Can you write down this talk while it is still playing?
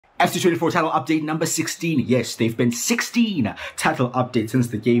FC24 title update number 16. Yes, they've been 16 title updates since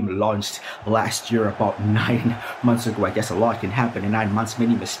the game launched last year, about 9 months ago. I guess a lot can happen in 9 months.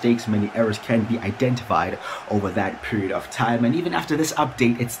 Many mistakes, many errors can be identified over that period of time. And even after this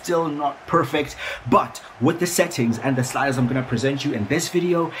update, it's still not perfect. But with the settings and the sliders I'm going to present you in this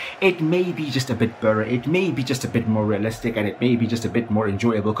video, it may be just a bit better. It may be just a bit more realistic, and it may be just a bit more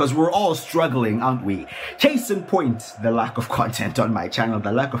enjoyable, because we're all struggling, aren't we? Case in point, the lack of content on my channel,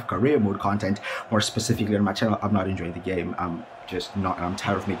 the lack of career mode content, more specifically on my channel. I'm not enjoying the game. I'm just not, and I'm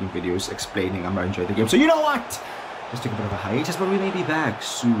tired of making videos explaining I'm not enjoying the game. So you know what? Let's take a bit of a hiatus, but we may be back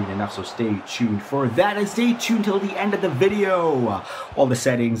soon enough, so stay tuned for that, and stay tuned till the end of the video. All the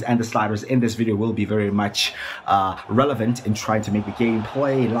settings and the sliders in this video will be very much relevant in trying to make the game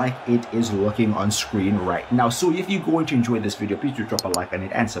play like it is looking on screen right now. So if you're going to enjoy this video, please do drop a like on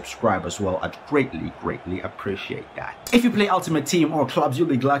it and subscribe as well. I'd greatly appreciate that. If you play Ultimate Team or clubs, you'll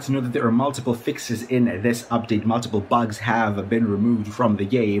be glad to know that there are multiple fixes in this update. Multiple bugs have been removed from the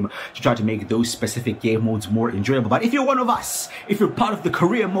game to try to make those specific game modes more enjoyable. But if you're one of us, if you're part of the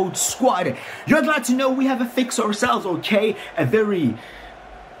career mode squad, you're glad to know we have a fix ourselves, okay? A very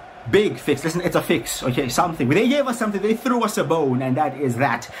big fix. Listen, it's a fix, okay? Something. They gave us something, they threw us a bone, and that is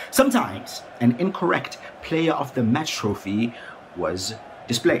that sometimes an incorrect player of the match trophy was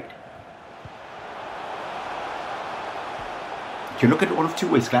displayed. You look at it one of two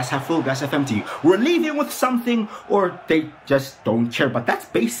ways: glass half full, glass half empty. We're leaving with something, or they just don't care. But that's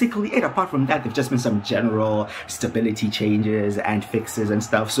basically it. Apart from that, there've just been some general stability changes and fixes and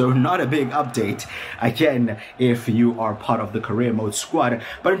stuff. So not a big update, again, if you are part of the career mode squad.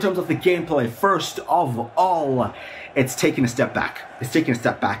 But in terms of the gameplay, first of all, it's taking a step back. It's taking a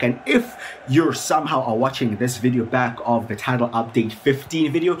step back. And if you're somehow watching this video back of the title update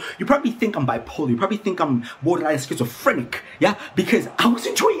 15 video, you probably think I'm bipolar. You probably think I'm borderline schizophrenic. Yeah, because I was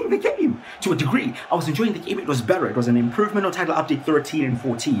enjoying the game to a degree. I was enjoying the game. It was better. It was an improvement on title update 13 and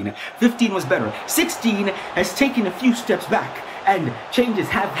 14. 15 was better. 16 has taken a few steps back, and changes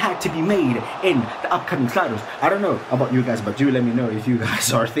have had to be made in the upcoming sliders. I don't know about you guys, but do let me know if you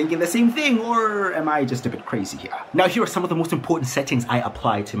guys are thinking the same thing, or am I just a bit crazy here? Now, here are some of the most important settings I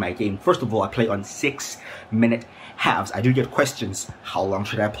apply to my game. First of all, I play on 6-minute halves. I do get questions: how long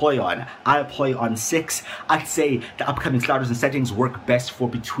should I play on? I play on 6. I'd say the upcoming sliders and settings work best for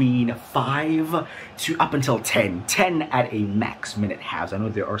between 5 to up until 10 at a max minute halves. I know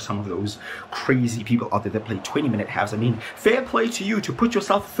there are some of those crazy people out there that play 20-minute halves. I mean, fair play to you to put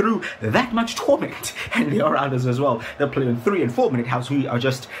yourself through that much torment. And there are others as well that play on 3 and 4-minute halves who are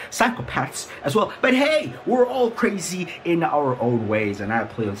just psychopaths as well. But hey, we're all crazy in our own ways, and I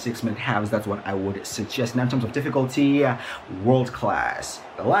play on 6-minute halves. That's what I would suggest. Now, in terms of difficulty, world class.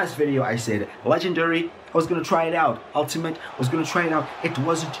 The last video I said legendary. I was gonna try it out. Ultimate, I was gonna try it out. It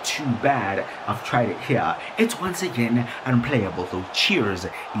wasn't too bad. I've tried it here. It's once again unplayable, though. Cheers,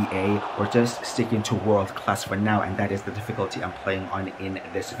 EA. We're just sticking to world class for now, and that is the difficulty I'm playing on in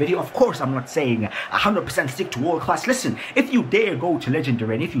this video. Of course, I'm not saying 100% stick to world class. Listen, if you dare go to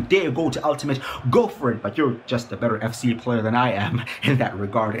legendary and if you dare go to ultimate, go for it. But you're just a better FC player than I am in that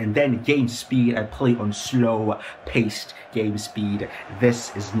regard. And then game speed, I play on slow paced game speed.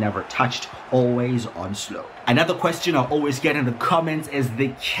 This is never touched, always on slow. Another question I always get in the comments is the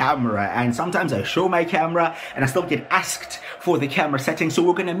camera, and sometimes I show my camera and I still get asked for the camera settings, so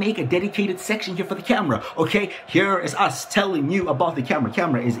we're gonna make a dedicated section here for the camera. Okay, here is us telling you about the camera.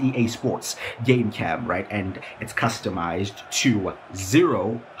 Camera is EA Sports game cam, right? And it's customized to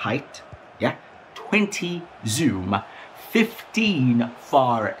 0 height, yeah, 20 zoom, 15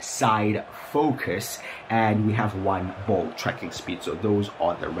 far side focus, and we have 1 ball tracking speed. So those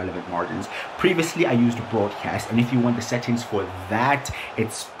are the relevant margins. Previously I used broadcast, and if you want the settings for that,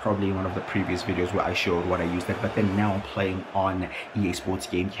 it's probably one of the previous videos where I showed what I used it. But then now I'm playing on EA Sports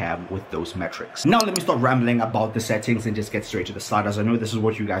game cam with those metrics. Now let me stop rambling about the settings and just get straight to the sliders. I know this is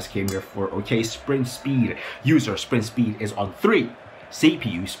what you guys came here for. Okay, sprint speed. User sprint speed is on 3.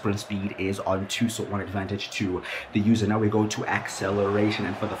 CPU sprint speed is on 2, so 1 advantage to the user. Now we go to acceleration,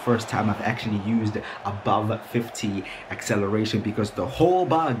 and for the first time I've actually used above 50 acceleration, because the whole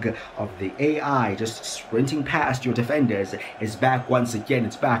bug of the AI just sprinting past your defenders is back once again.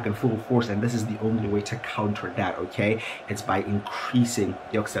 It's back in full force, and this is the only way to counter that, okay? It's by increasing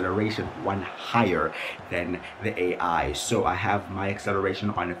the acceleration 1 higher than the AI. So I have my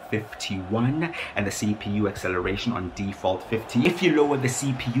acceleration on 51 and the CPU acceleration on default 50. If you look lower the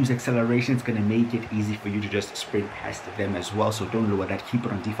CPU's acceleration, it's going to make it easy for you to just sprint past them as well. So don't lower that, keep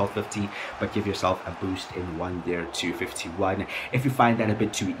it on default 50, but give yourself a boost in one there to 51. If you find that a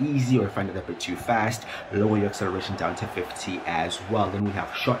bit too easy or find it a bit too fast, lower your acceleration down to 50 as well. Then we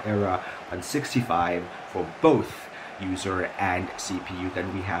have shot error on 65 for both user and CPU.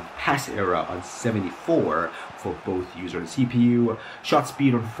 Then we have pass error on 74 for both user and CPU, shot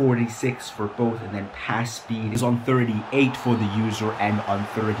speed on 46 for both, and then pass speed is on 38 for the user and on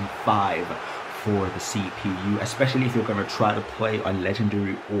 35 for the CPU. Especially if you're going to try to play on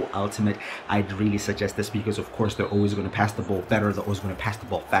Legendary or Ultimate, I'd really suggest this, because of course they're always going to pass the ball better, they're always going to pass the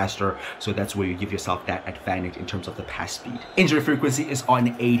ball faster, so that's where you give yourself that advantage in terms of the pass speed. Injury frequency is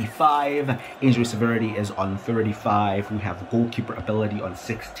on 85, injury severity is on 35, we have goalkeeper ability on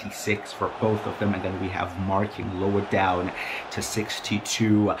 66 for both of them, and then we have marking lowered down to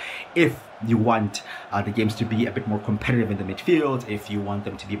 62. If you want the games to be a bit more competitive in the midfield, if you want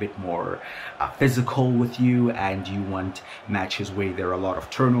them to be a bit more physical with you, and you want matches where there are a lot of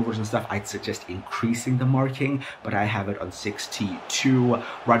turnovers and stuff, I'd suggest increasing the marking, but I have it on 62.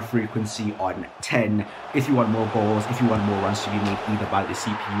 Run frequency on 10. If you want more goals, if you want more runs to be made either by the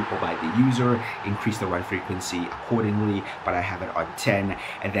CPU or by the user, increase the run frequency accordingly, but I have it on 10.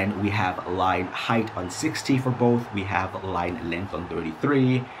 And then we have line height on 60 for both, we have line length on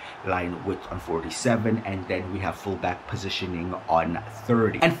 33, line width on 47, and then we have fullback positioning on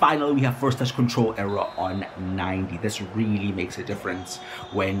 30. And finally, we have first touch control error on 90. This really makes a difference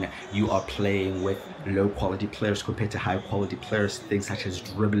when you are playing with low quality players compared to high quality players. Things such as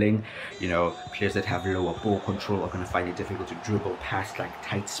dribbling, you know, players that have lower ball control are going to find it difficult to dribble past like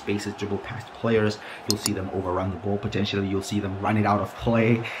tight spaces, dribble past players. You'll see them overrun the ball potentially, you'll see them run it out of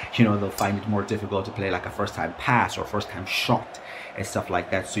play, you know, they'll find it more difficult to play like a first time pass or first time shot and stuff like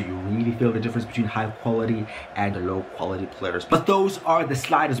that. So you really feel the difference between high quality and low quality players. But those are the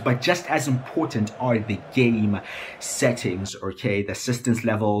sliders, but just as important are the game settings, okay, the assistance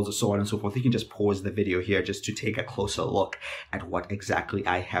levels, so on and so forth. You can just pause the video here just to take a closer look at what exactly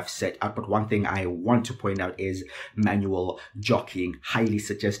I have set up. But one thing I want to point out is manual jockeying. Highly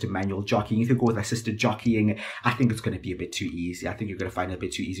suggest manual jockeying. If you go with assisted jockeying, I think it's going to be a bit too easy. I think you're going to find it a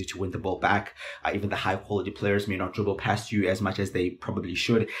bit too easy to win the ball back. Even the high quality players may not dribble past you as much as they probably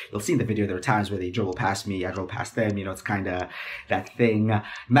should. You'll see in the video there are times where they dribble past me, I dribble past them, you know, it's kind of that thing.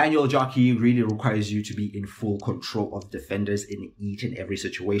 Manual jockey really requires you to be in full control of defenders in each and every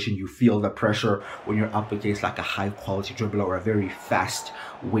situation. You feel the pressure when you're up against like a high quality dribbler or a very fast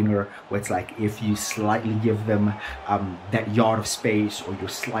winger, where it's like if you slightly give them that yard of space or you're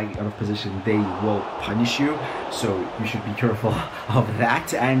slightly out of position, they will punish you. So you should be careful of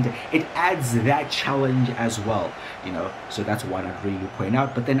that, and it adds that challenge as well, you know, so that's one I'd really point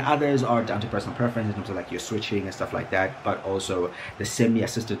out. But then others are down to personal preference in terms of like your switching and stuff like that. But also the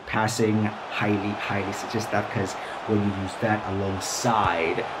semi-assisted passing, highly suggest that, because when you use that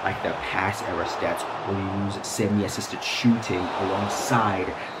alongside like the pass error stats, when you use semi-assisted shooting alongside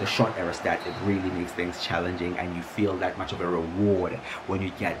the shot error stats, it really makes things challenging, and you feel that much of a reward when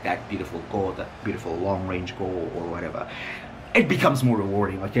you get that beautiful goal, that beautiful long range goal or whatever. It becomes more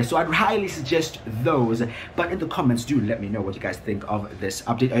rewarding, okay? So I'd highly suggest those, but in the comments, do let me know what you guys think of this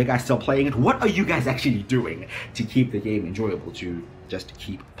update. Are you guys still playing it? What are you guys actually doing to keep the game enjoyable, to just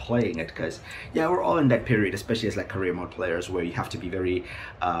keep playing it? Because yeah, we're all in that period, especially as like career mode players, where you have to be very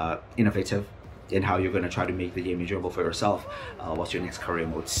innovative in how you're going to try to make the game enjoyable for yourself. What's your next career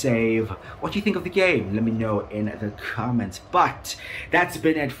mode save? What do you think of the game? Let me know in the comments. But that's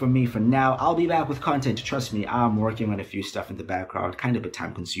been it for me for now. I'll be back with content. Trust me, I'm working on a few stuff in the background, kind of a bit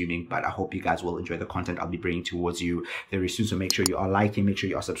time consuming, but I hope you guys will enjoy the content I'll be bringing towards you very soon. So make sure you are liking, make sure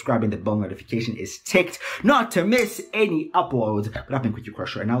you are subscribing, the bell notification is ticked not to miss any uploads. But I've been Quick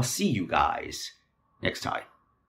Crusher, and I'll see you guys next time.